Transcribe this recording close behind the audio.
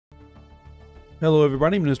Hello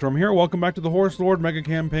everybody, Ministorm here. Welcome back to the Horse Lord Mega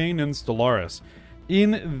Campaign in Stellaris.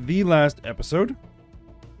 In the last episode,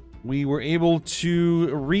 we were able to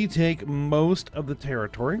retake most of the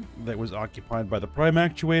territory that was occupied by the Prime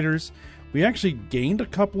Actuators. We actually gained a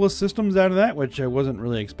couple of systems out of that, which I wasn't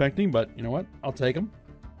really expecting, but you know what? I'll take them.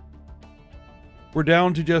 We're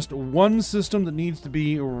down to just one system that needs to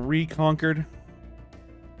be reconquered.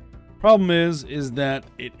 Problem is that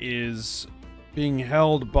it is being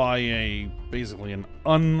held by basically an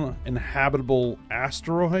uninhabitable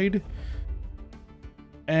asteroid,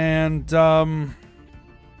 and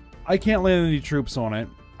I can't land any troops on it.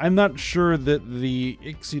 I'm not sure that the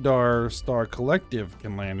Ixidar Star Collective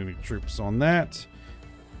can land any troops on that,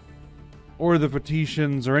 or the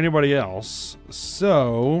Petitions, or anybody else.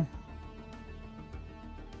 So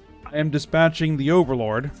I am dispatching the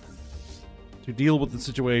Overlord to deal with the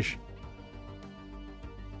situation.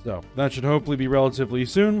 So, that should hopefully be relatively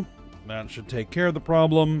soon. That should take care of the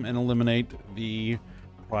problem and eliminate the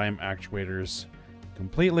Prime Actuators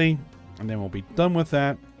completely. And then we'll be done with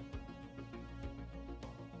that.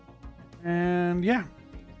 And yeah,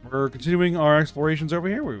 we're continuing our explorations over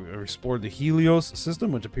here. We explored the Helios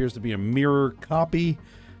system, which appears to be a mirror copy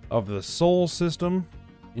of the Sol system.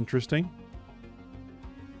 Interesting.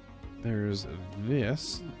 There's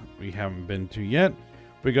this we haven't been to yet.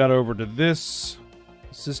 We got over to this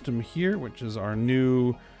system here, which is our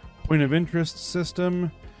new point of interest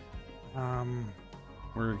system.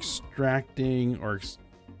 We're extracting or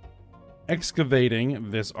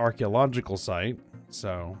excavating this archaeological site,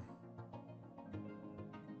 so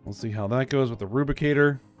we'll see how that goes with the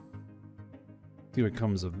rubicator. See what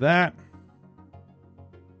comes of that.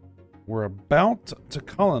 We're about to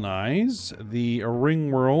colonize the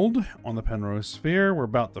ring world on the Penrose Sphere. We're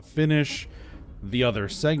about to finish the other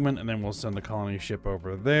segment, and then we'll send the colony ship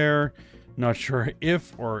over there. Not sure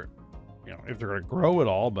if or if they're going to grow at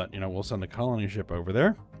all, but we'll send the colony ship over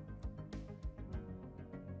there.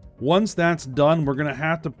 Once that's done, we're going to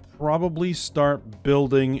have to probably start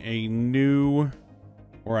building a new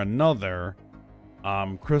or another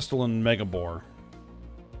crystalline megabore.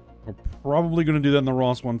 We're probably going to do that in the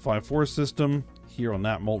Ross 154 system here on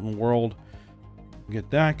that molten world. Get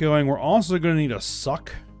that going. We're also going to need a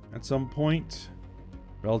suck at some point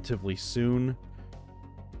relatively soon,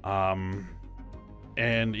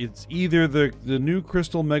 and it's either the new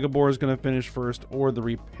crystal megabore is going to finish first, or the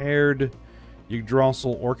repaired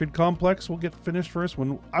Yggdrasil Orchid Complex will get finished first.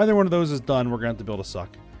 When either one of those is done, we're going to have to build a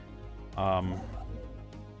suck,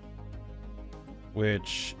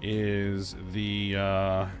 which is the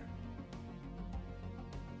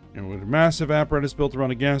with a massive apparatus built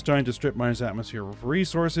around a gas giant to strip mine its atmosphere for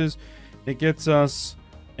resources. It gets us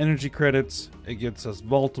energy credits, it gets us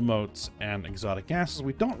Voltamotes and exotic gases.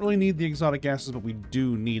 We don't really need the exotic gases, but we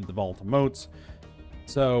do need the Voltamotes.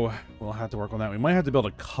 So we'll have to work on that. We might have to build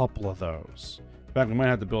a couple of those. In fact, we might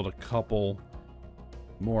have to build a couple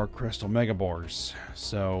more crystal megabores.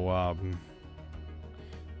 So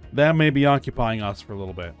that may be occupying us for a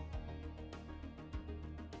little bit.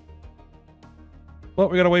 But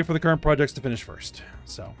we gotta wait for the current projects to finish first.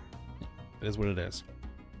 So it is what it is.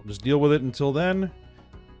 We'll just deal with it until then.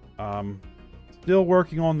 Still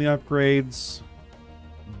working on the upgrades.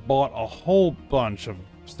 Bought a whole bunch of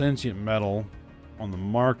sentient metal on the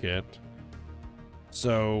market,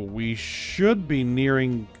 so we should be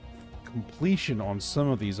nearing completion on some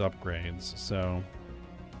of these upgrades. So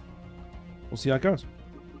we'll see how it goes.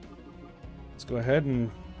 Let's go ahead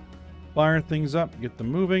and fire things up, get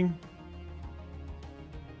them moving.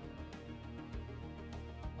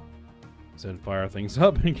 Said fire things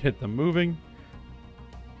up and get them moving.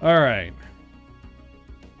 All right.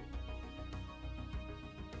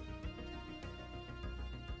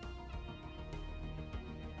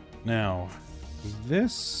 Now,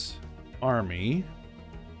 this army,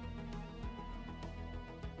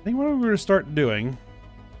 I think what we're going to start doing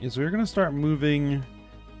is we're going to start moving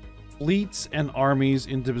fleets and armies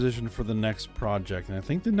into position for the next project. And I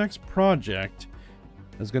think the next project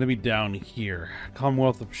is going to be down here.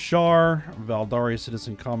 Commonwealth of Shar, Valdaria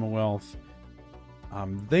Citizen Commonwealth.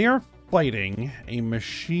 They are fighting a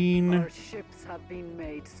machine Our ships have been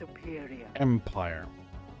made superior. empire.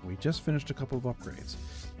 We just finished a couple of upgrades.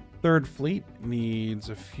 Third fleet needs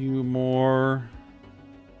a few more.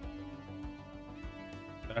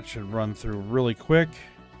 That should run through really quick.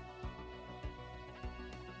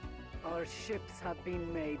 Our ships have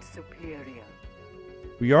been made superior.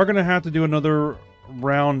 We are going to have to do another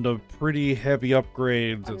round of pretty heavy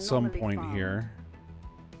upgrades at some point here.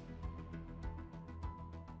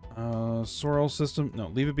 Sorrel system. No,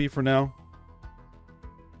 leave it be for now.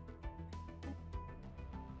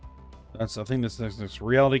 That's, I think, this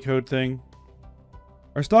reality code thing.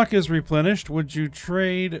 Our stock is replenished. Would you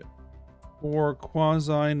trade for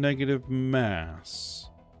quasi-negative mass?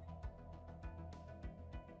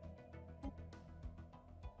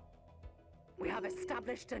 We have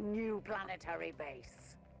established a new planetary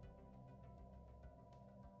base.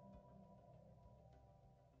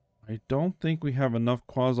 I don't think we have enough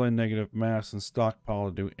quasi-negative mass and stockpile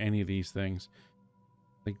to do any of these things.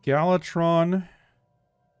 The Galatron...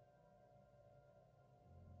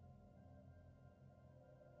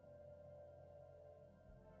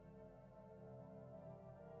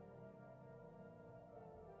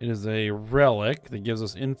 It is a relic that gives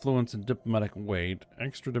us influence and diplomatic weight.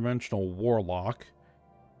 Extra-dimensional warlock.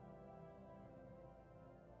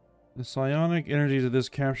 The psionic energies of this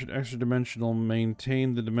captured extra-dimensional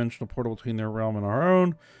maintain the dimensional portal between their realm and our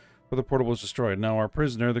own, where the portal was destroyed. Now our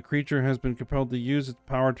prisoner, the creature, has been compelled to use its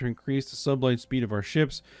power to increase the sublight speed of our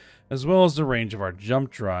ships, as well as the range of our jump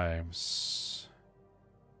drives.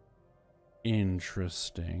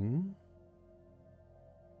 Interesting.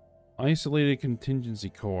 Isolated contingency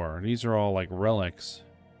core. These are all like relics.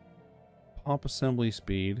 Pop assembly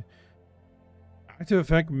speed. Active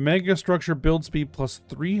effect. Mega structure build speed plus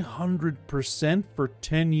 300% for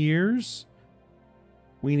 10 years.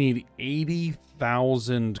 We need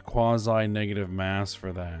 80,000 quasi-negative mass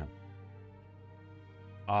for that.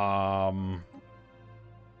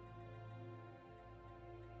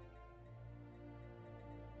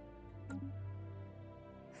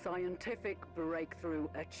 Scientific breakthrough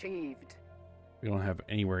achieved. We don't have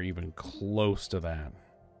anywhere even close to that.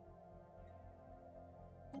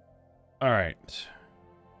 Alright.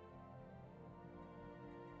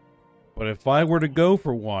 But if I were to go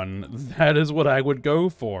for one, that is what I would go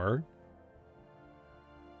for.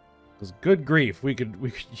 Because good grief, we could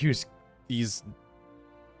use these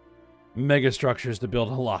mega structures to build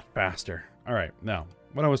a lot faster. Alright, now,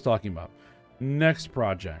 what I was talking about. Next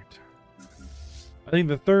project. I think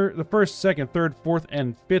the first, second, third, fourth,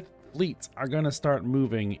 and fifth fleets are going to start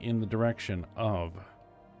moving in the direction of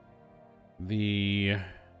the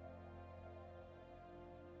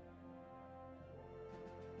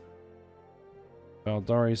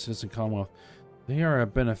Valdari Citizen Commonwealth. They are a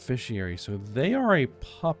beneficiary, so they are a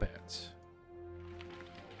puppet.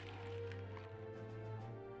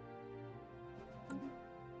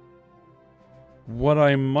 What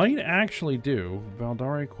I might actually do,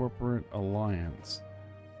 Valdari Corporate Alliance.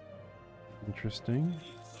 Interesting.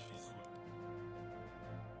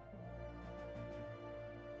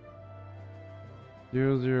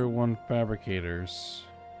 (001) Fabricators.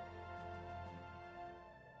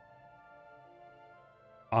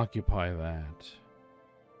 Occupy that.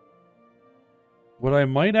 What I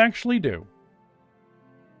might actually do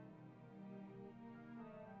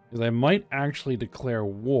is I might actually declare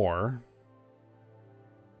war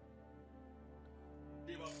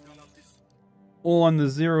on the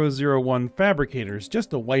 001 Fabricators just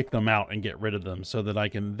to wipe them out and get rid of them so that I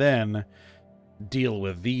can then deal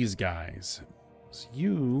with these guys. So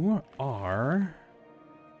you are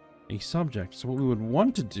a subject. So what we would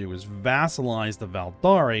want to do is vassalize the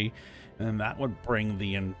Valdari, and then that would bring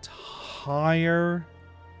the entire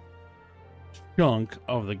chunk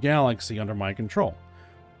of the galaxy under my control.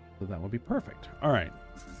 So that would be perfect. All right.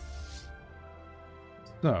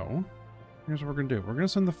 So here's what we're going to do. We're going to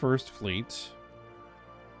send the first fleet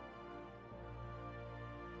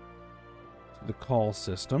to the call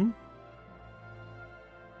system.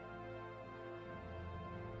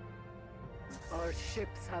 Our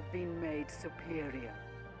ships have been made superior.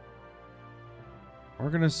 We're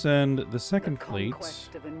going to send the second The fleet.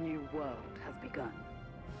 conquest of a new world has begun.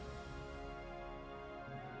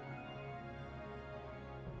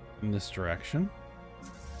 In this direction.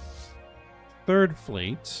 Third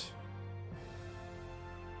fleet.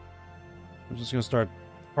 I'm just going to start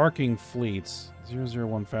parking fleets.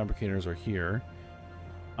 001 Fabricators are here.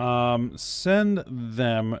 Send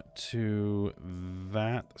them to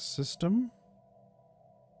that system.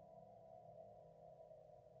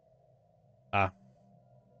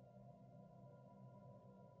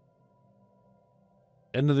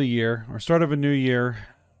 End of the year, or start of a new year.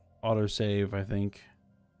 Autosave, I think,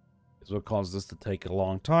 is what caused this to take a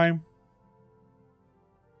long time.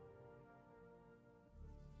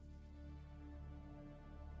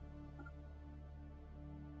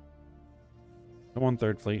 Come on,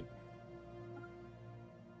 third fleet.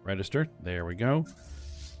 Registered. There we go.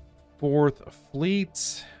 Fourth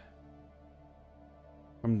fleet.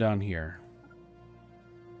 Come down here.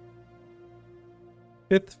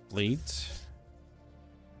 Fifth fleet.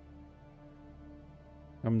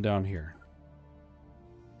 Come down here.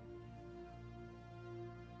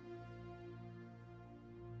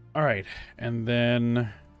 All right, and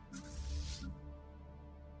then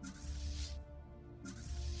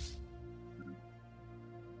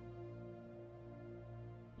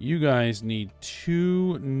you guys need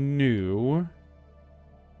 2 new.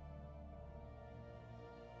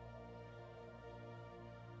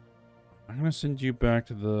 I'm going to send you back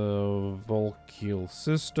to the Volkeel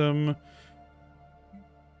system.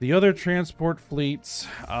 The other transport fleets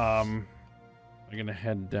are going to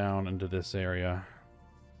head down into this area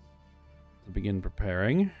to begin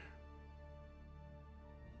preparing.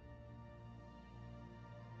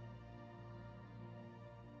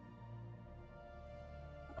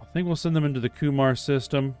 I think we'll send them into the Kumar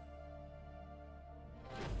system.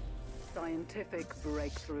 Scientific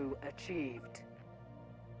breakthrough achieved.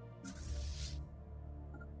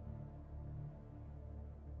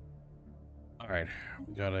 All right,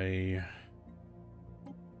 we got an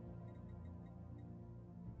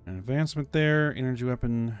advancement there. Energy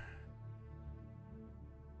weapon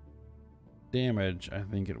damage, I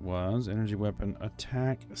think it was. Energy weapon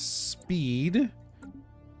attack speed.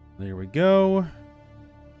 There we go.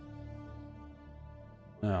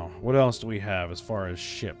 Now, what else do we have as far as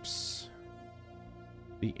ships?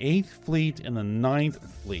 The 8th fleet and the 9th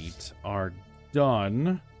fleet are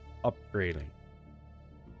done upgrading.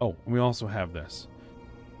 Oh, we also have this.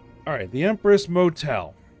 Alright, the Empress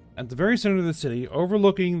Motel. At the very center of the city,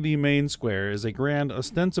 overlooking the main square, is a grand,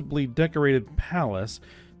 ostensibly decorated palace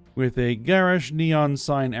with a garish neon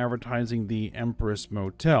sign advertising the Empress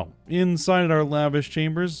Motel. Inside are lavish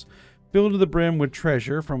chambers filled to the brim with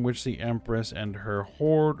treasure from which the Empress and her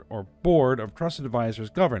horde or board of trusted advisors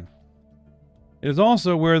govern. It is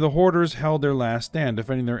also where the hoarders held their last stand,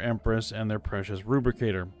 defending their Empress and their precious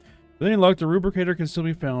rubricator. With any luck, the rubricator can still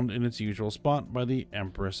be found in its usual spot by the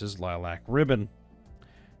Empress's lilac ribbon.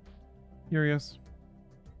 Curious.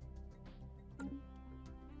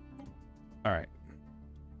 Alright.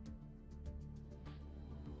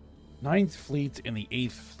 9th fleet and the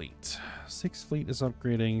 8th fleet. 6th fleet is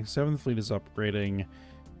upgrading. 7th fleet is upgrading.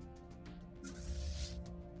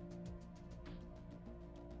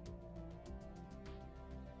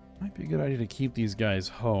 Might be a good idea to keep these guys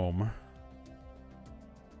home.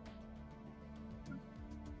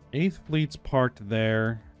 8th fleet's parked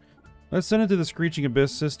there. Let's send it to the Screeching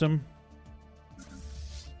Abyss system.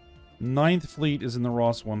 9th fleet is in the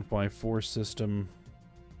Ross 154 system.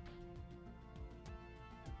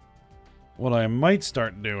 What I might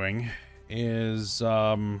start doing is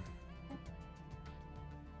sending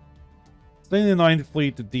the 9th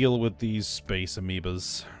fleet to deal with these space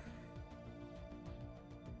amoebas.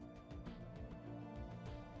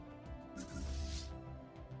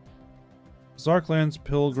 Zarkland's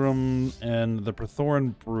Pilgrim and the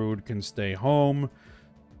Prothoran Brood can stay home,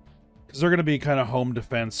 because they're going to be kind of home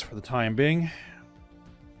defense for the time being.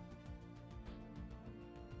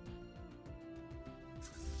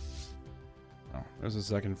 Oh, there's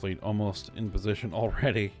a 2nd fleet almost in position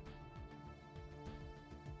already.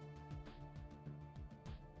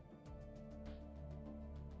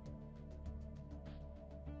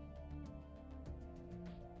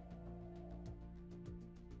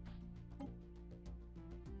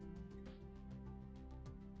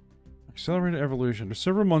 Accelerated evolution. After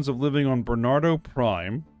several months of living on Bernardo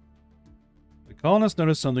Prime, the colonists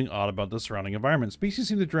noticed something odd about the surrounding environment. Species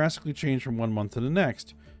seem to drastically change from one month to the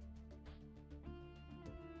next.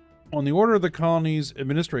 On the order of the colony's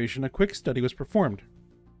administration, a quick study was performed.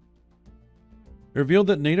 It revealed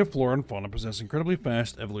that native flora and fauna possess incredibly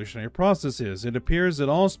fast evolutionary processes. It appears that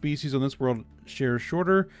all species on this world share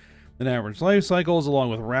shorter than average life cycles,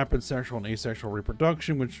 along with rapid sexual and asexual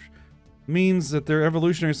reproduction, which means that their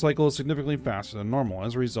evolutionary cycle is significantly faster than normal.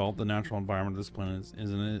 As a result, the natural environment of this planet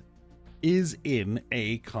is in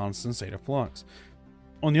a constant state of flux.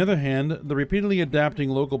 On the other hand, the repeatedly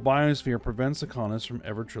adapting local biosphere prevents the colonists from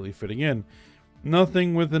ever truly fitting in.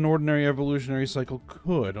 Nothing with an ordinary evolutionary cycle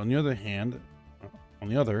could. On the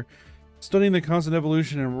other, studying the constant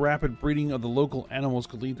evolution and rapid breeding of the local animals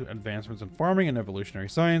could lead to advancements in farming and evolutionary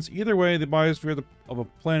science. Either way, the biosphere of a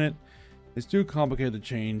planet is too complicated to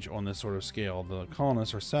change on this sort of scale. The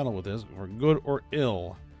colonists are saddled with this, for good or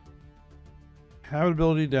ill.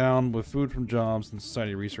 Habitability down with food from jobs, and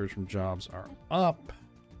society research from jobs are up.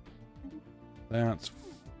 That's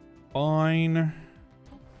fine.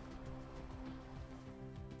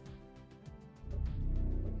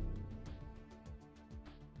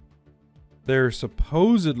 They're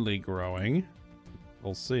supposedly growing.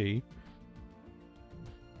 We'll see.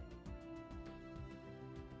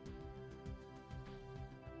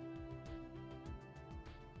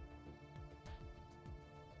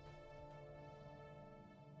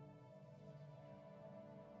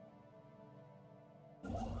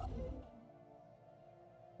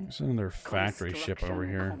 Send their factory ship over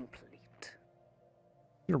here. Complete.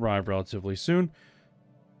 Should arrive relatively soon.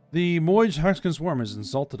 The Moij Hexagon Swarm has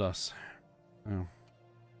insulted us. Oh.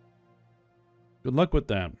 Good luck with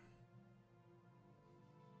that.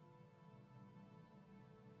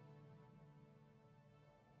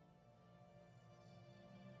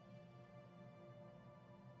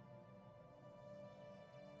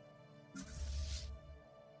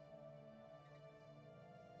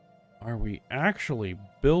 Are we actually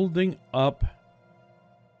building up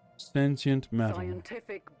sentient metal?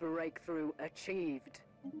 Scientific breakthrough achieved.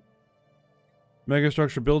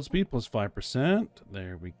 Megastructure build speed plus 5%.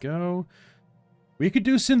 There we go. We could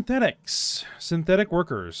do synthetics. Synthetic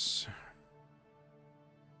workers.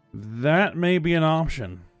 That may be an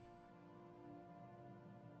option.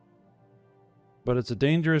 But it's a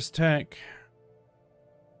dangerous tech.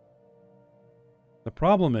 The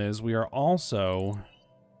problem is we are also...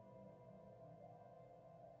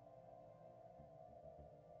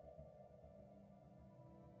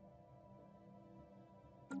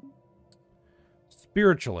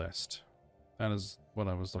 spiritualist. That is what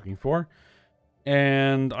I was looking for.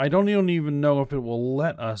 And I don't even know if it will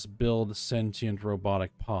let us build sentient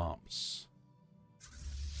robotic pops.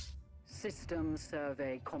 System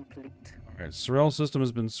survey complete. Alright, Sorel system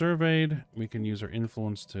has been surveyed. We can use our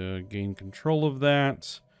influence to gain control of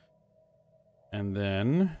that. And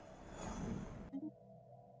then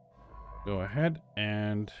go ahead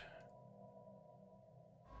and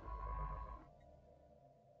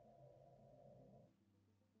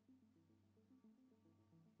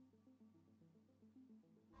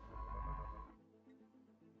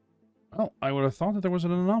well, I would have thought that there was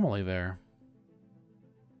an anomaly there.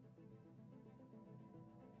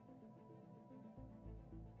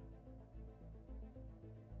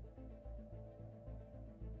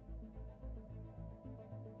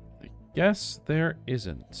 I guess there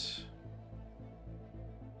isn't.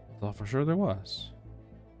 I thought for sure there was.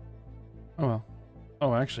 Oh well.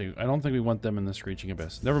 Oh, actually, I don't think we want them in the Screeching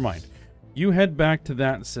Abyss. Never mind. You head back to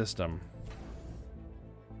that system.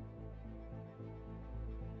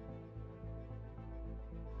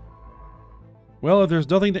 Well, if there's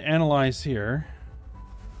nothing to analyze here...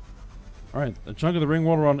 Alright, a chunk of the ring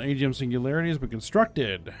world around AGM Singularity has been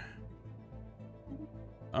constructed.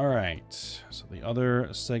 Alright, so the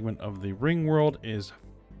other segment of the ring world is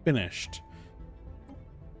finished.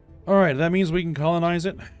 Alright, that means we can colonize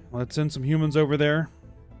it. Let's send some humans over there.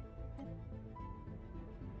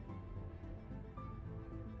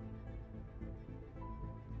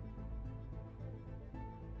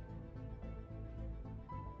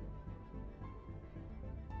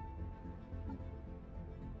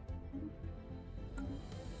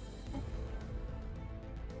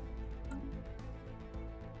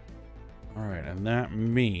 Alright, and that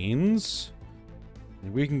means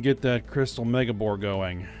that we can get that crystal megabore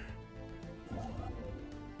going.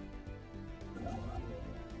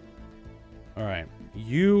 Alright,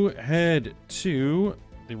 you head to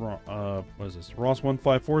the what is this? Ross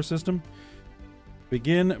 154 system.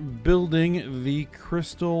 Begin building the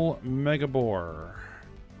crystal megabore.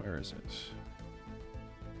 Where is it?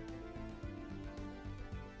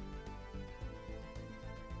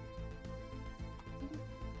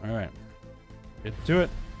 Alright. Get to it.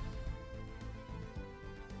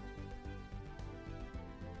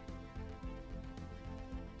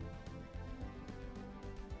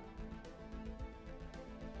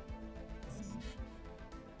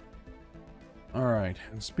 Alright,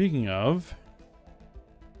 and speaking of,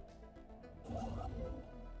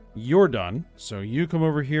 you're done. So you come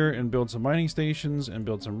over here and build some mining stations and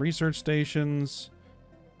build some research stations.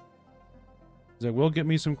 That will get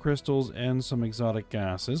me some crystals and some exotic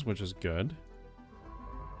gases, which is good.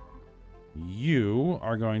 You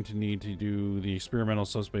are going to need to do the experimental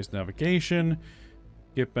subspace navigation.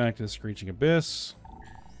 Get back to the Screeching Abyss.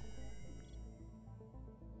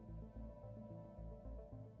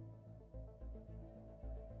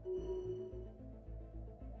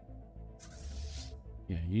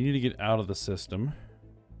 Yeah, you need to get out of the system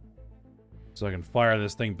so I can fire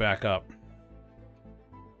this thing back up.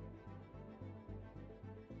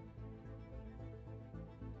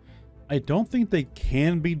 I don't think they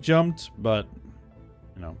can be jumped, but,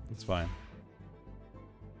 you know, it's fine.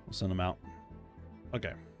 We'll send them out.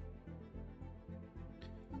 Okay.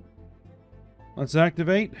 Let's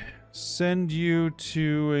activate. Send you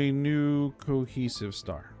to a new cohesive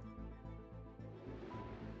star.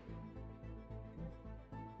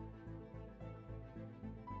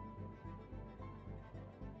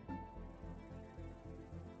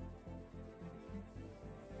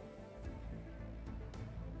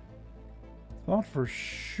 Thought for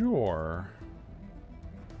sure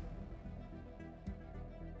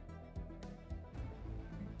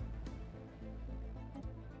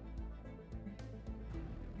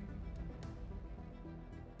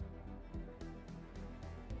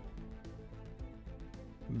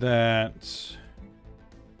that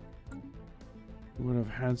would have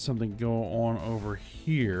had something go on over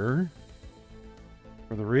here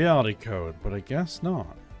for the reality code, but I guess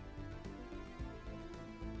not.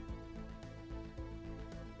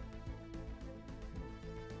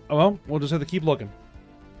 Oh well, we'll just have to keep looking.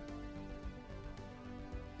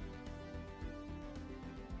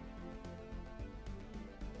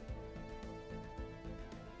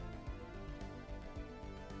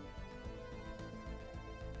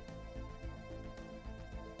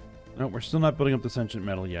 No, we're still not building up the sentient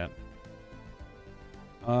metal yet.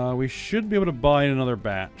 We should be able to buy in another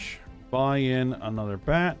batch. Buy in another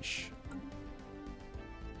batch.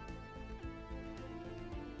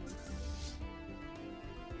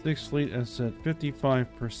 Sixth fleet is at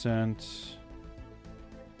 55%.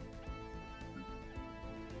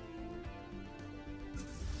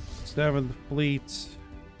 Seventh fleet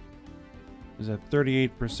is at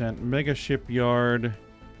 38%. Mega shipyard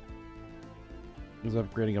is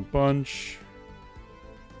upgrading a bunch.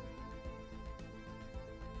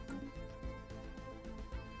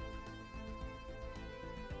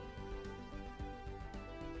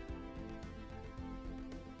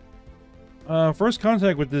 First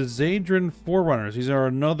contact with the Zadran Forerunners. These are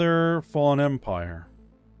another fallen empire.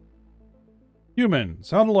 Humans,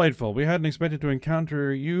 how delightful. We hadn't expected to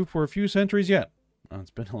encounter you for a few centuries yet. Oh, it's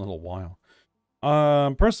been a little while.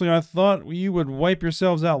 Personally, I thought you would wipe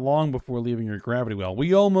yourselves out long before leaving your gravity well.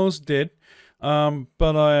 We almost did,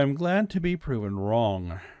 but I am glad to be proven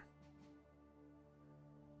wrong.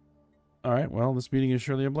 Alright, well, this meeting is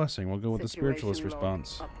surely a blessing. We'll go with the spiritualist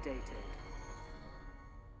response. Updated.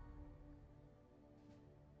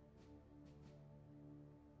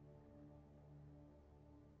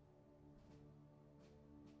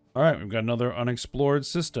 Alright, we've got another unexplored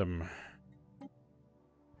system.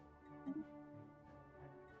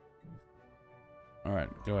 Alright,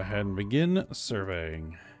 go ahead and begin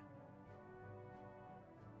surveying.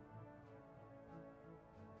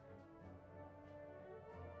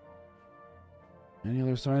 Any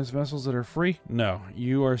other science vessels that are free? No,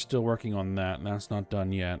 you are still working on that, and that's not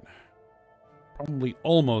done yet. Probably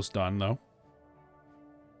almost done, though.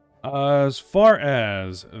 As far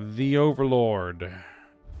as the Overlord,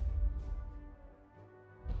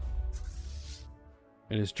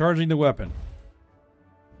 it is charging the weapon.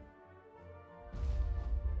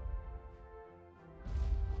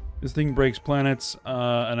 This thing breaks planets.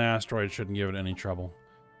 An asteroid shouldn't give it any trouble.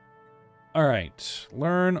 Alright.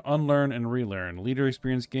 Learn, unlearn, and relearn. Leader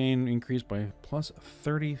experience gain increased by plus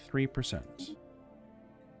 33%.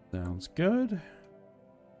 Sounds good.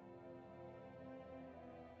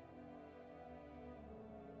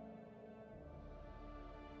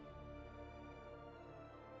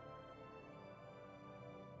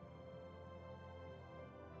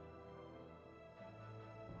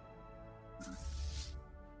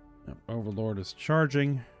 Overlord is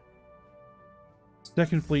charging.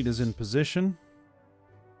 Second fleet is in position.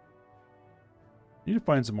 Need to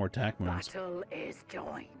find some more attack moves. Battle is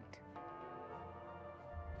joined.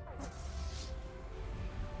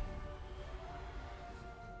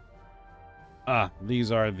 Ah,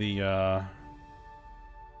 these are the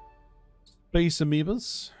space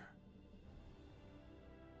amoebas.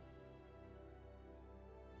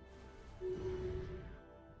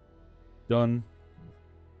 Done.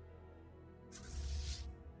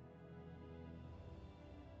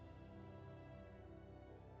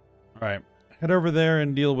 Alright, head over there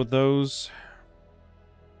and deal with those.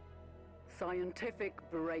 Scientific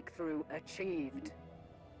breakthrough achieved.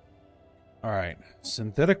 Alright,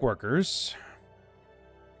 synthetic workers.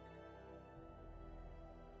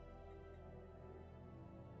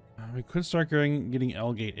 We could start getting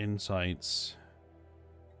L-Gate insights.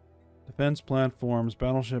 Defense platforms,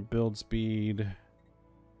 battleship build speed.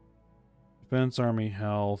 Defense army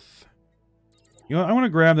health. You know, I want to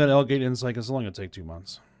grab that L-Gate insight because it's only going to take 2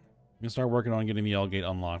 months. I'm going to start working on getting the L-Gate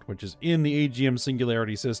unlocked, which is in the AGM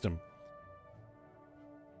Singularity system.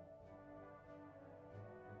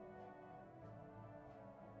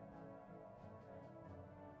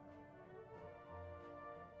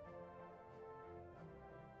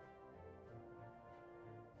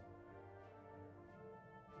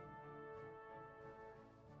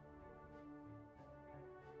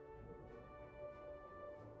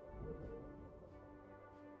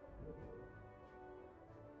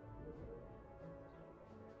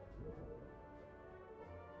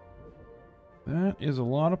 That is a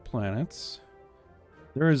lot of planets.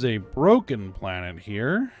 There is a broken planet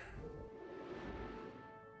here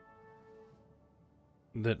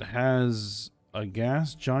that has a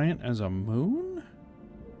gas giant as a moon?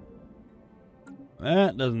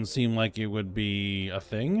 That doesn't seem like it would be a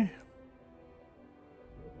thing.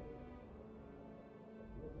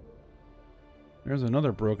 There's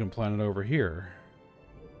another broken planet over here.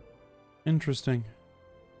 Interesting.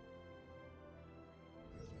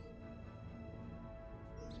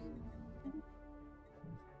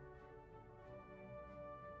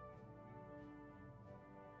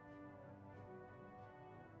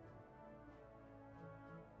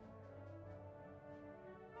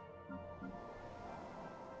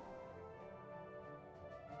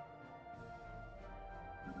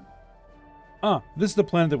 Ah, this is the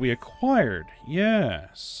planet that we acquired.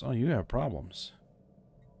 Yes. Oh, you have problems.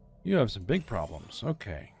 You have some big problems.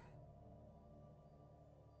 Okay.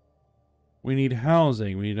 We need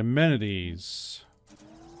housing. We need amenities.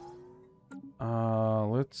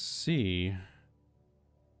 Let's see.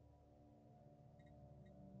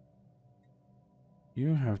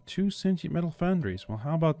 You have 2 sentient metal foundries. Well,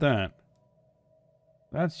 how about that?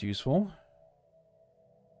 That's useful.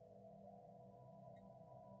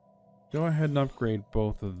 Go ahead and upgrade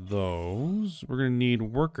both of those. We're going to need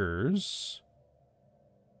workers.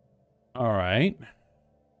 All right.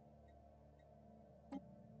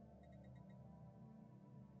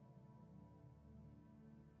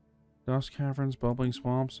 Dust caverns, bubbling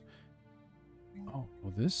swamps. Oh,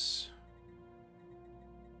 well this...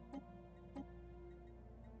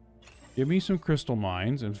 Give me some crystal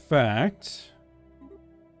mines. In fact,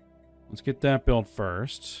 let's get that built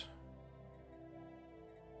first.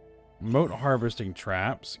 Moat harvesting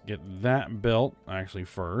traps. Get that built actually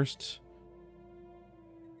first.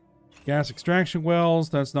 Gas extraction wells.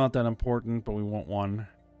 That's not that important, but we want one.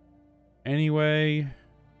 Anyway,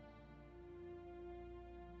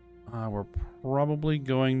 we're probably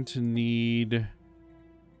going to need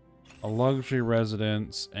a luxury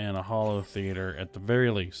residence and a holo theater at the very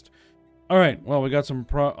least. All right. Well, we got some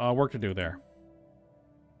work to do there.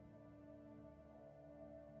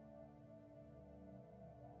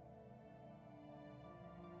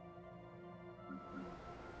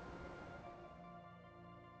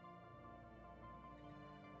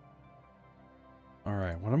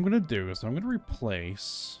 Alright, what I'm going to do is I'm going to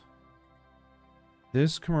replace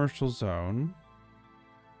this commercial zone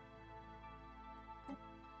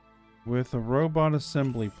with a robot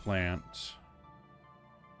assembly plant.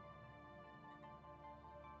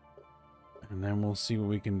 And then we'll see what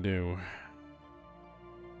we can do.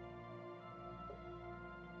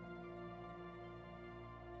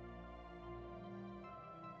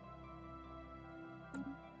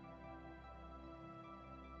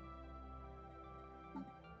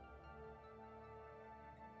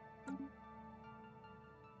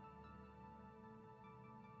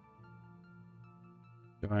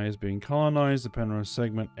 Guy is being colonized. The Penrose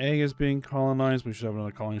segment A is being colonized. We should have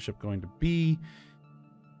another colony ship going to B.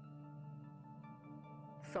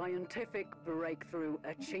 Scientific breakthrough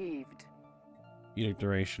achieved. Edict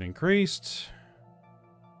duration increased.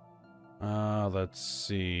 Let's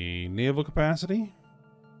see. Naval capacity.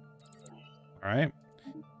 Alright.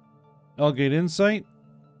 Elgate Insight.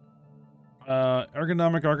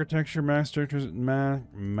 Ergonomic architecture, max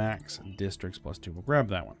districts plus 2. We'll grab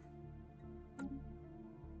that one.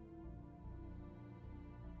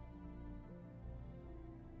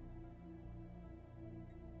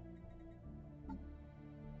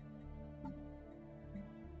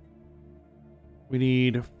 We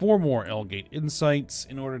need 4 more Elgate Insights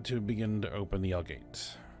in order to begin to open the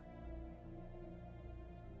Elgate.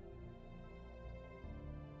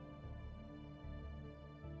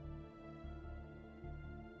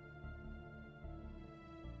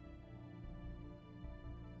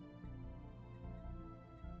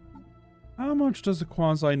 How much does a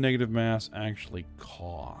quasi-negative mass actually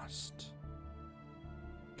cost?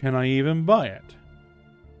 Can I even buy it?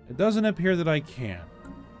 It doesn't appear that I can.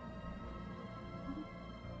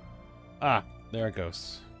 Ah, there it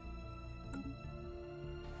goes.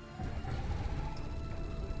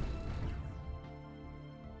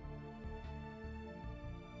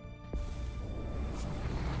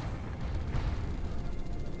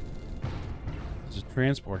 It's a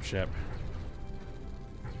transport ship.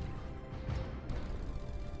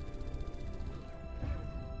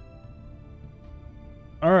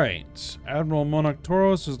 Alright. Admiral Monarch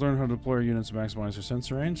Tauros has learned how to deploy units to maximize their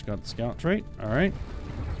sensor range. Got the scout trait. Alright.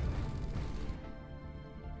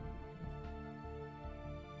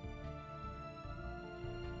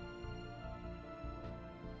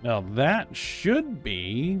 Now that should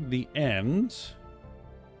be the end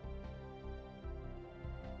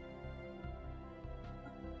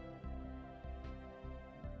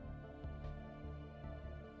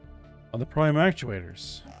of the prime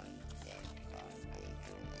actuators.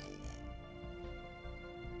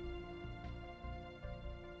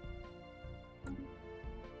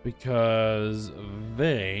 Because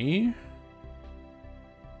they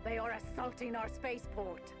are assaulting our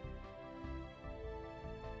spaceport.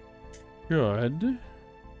 should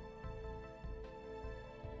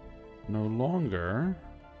no longer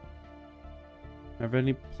have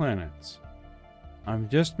any planets. I'm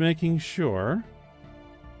just making sure.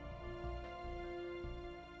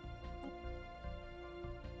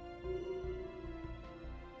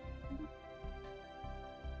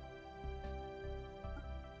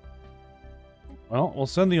 Well, we'll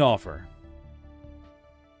send the offer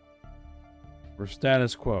for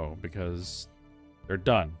status quo because they're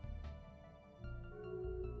done.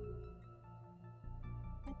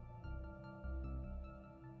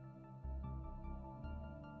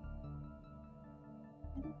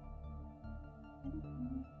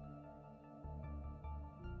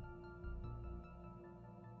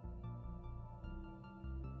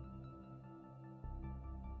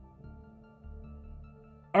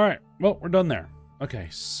 All right, well, we're done there. Okay,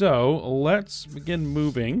 so let's begin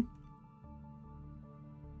moving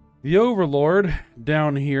the Overlord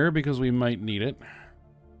down here because we might need it.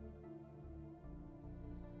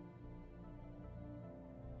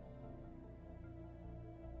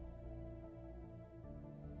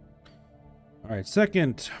 All right,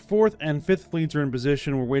 second, fourth, and fifth fleets are in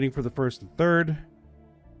position. We're waiting for the first and third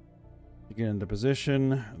to get into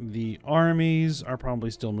position. The armies are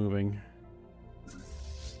probably still moving.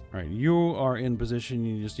 All right, you are in position.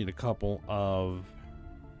 You just need a couple of...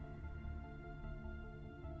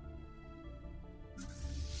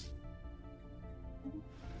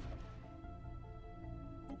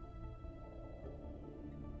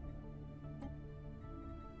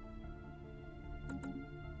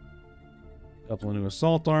 couple of new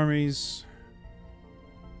assault armies.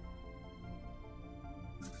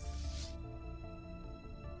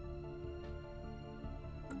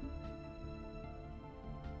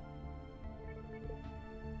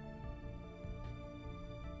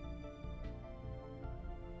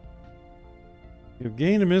 You've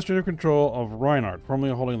gained administrative control of Reinhardt,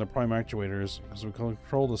 formerly holding the prime actuators, as we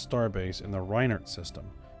control the starbase in the Reinhardt system.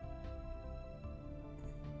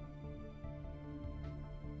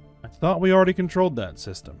 I thought we already controlled that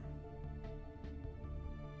system.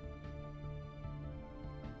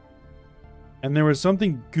 And there was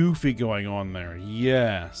something goofy going on there.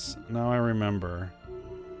 Yes, now I remember.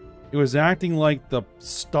 It was acting like the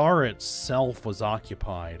star itself was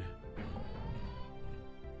occupied.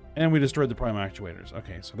 And we destroyed the prime actuators.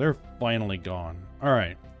 Okay, so they're finally gone.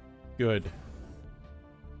 Alright, good.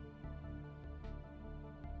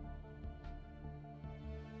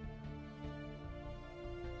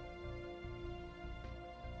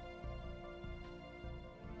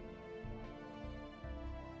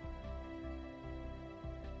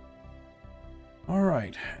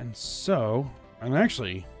 Alright, and so, and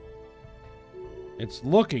actually, it's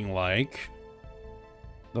looking like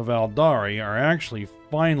the Valdari are actually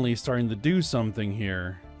finally starting to do something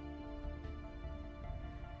here.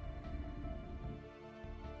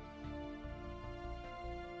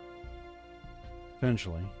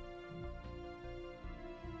 Potentially.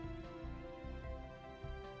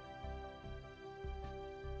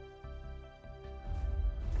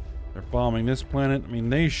 They're bombing this planet. I mean,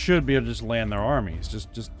 they should be able to just land their armies.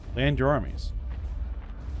 Just land your armies.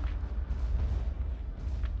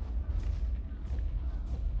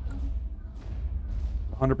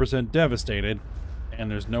 %, devastated,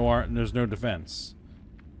 and there's no defense.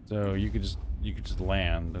 So you could just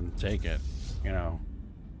land and take it, you know.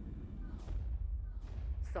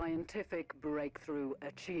 Scientific breakthrough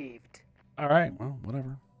achieved. All right, well,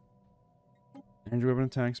 whatever. Energy weapon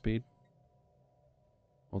attack speed.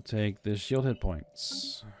 We'll take the shield hit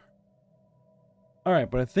points. All right,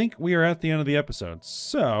 but I think we are at the end of the episode.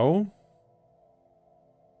 So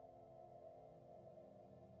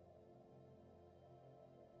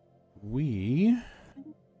we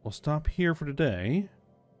will stop here for today.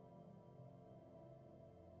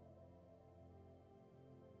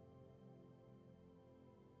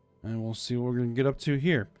 And we'll see what we're going to get up to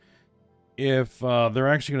here. If they're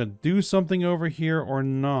actually going to do something over here or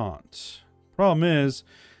not. Problem is,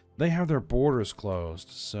 they have their borders closed.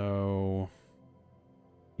 So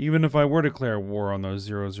even if I were to declare war on those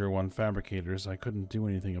 001 fabricators, I couldn't do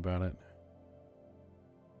anything about it.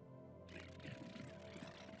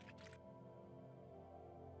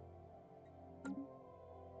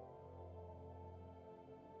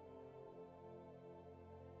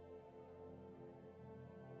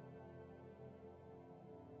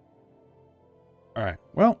 Alright,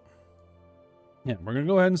 well, yeah, we're going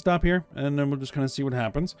to go ahead and stop here, and then we'll just kind of see what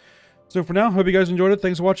happens. So for now, hope you guys enjoyed it.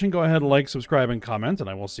 Thanks for watching. Go ahead, like, subscribe, and comment, and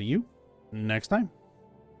I will see you next time.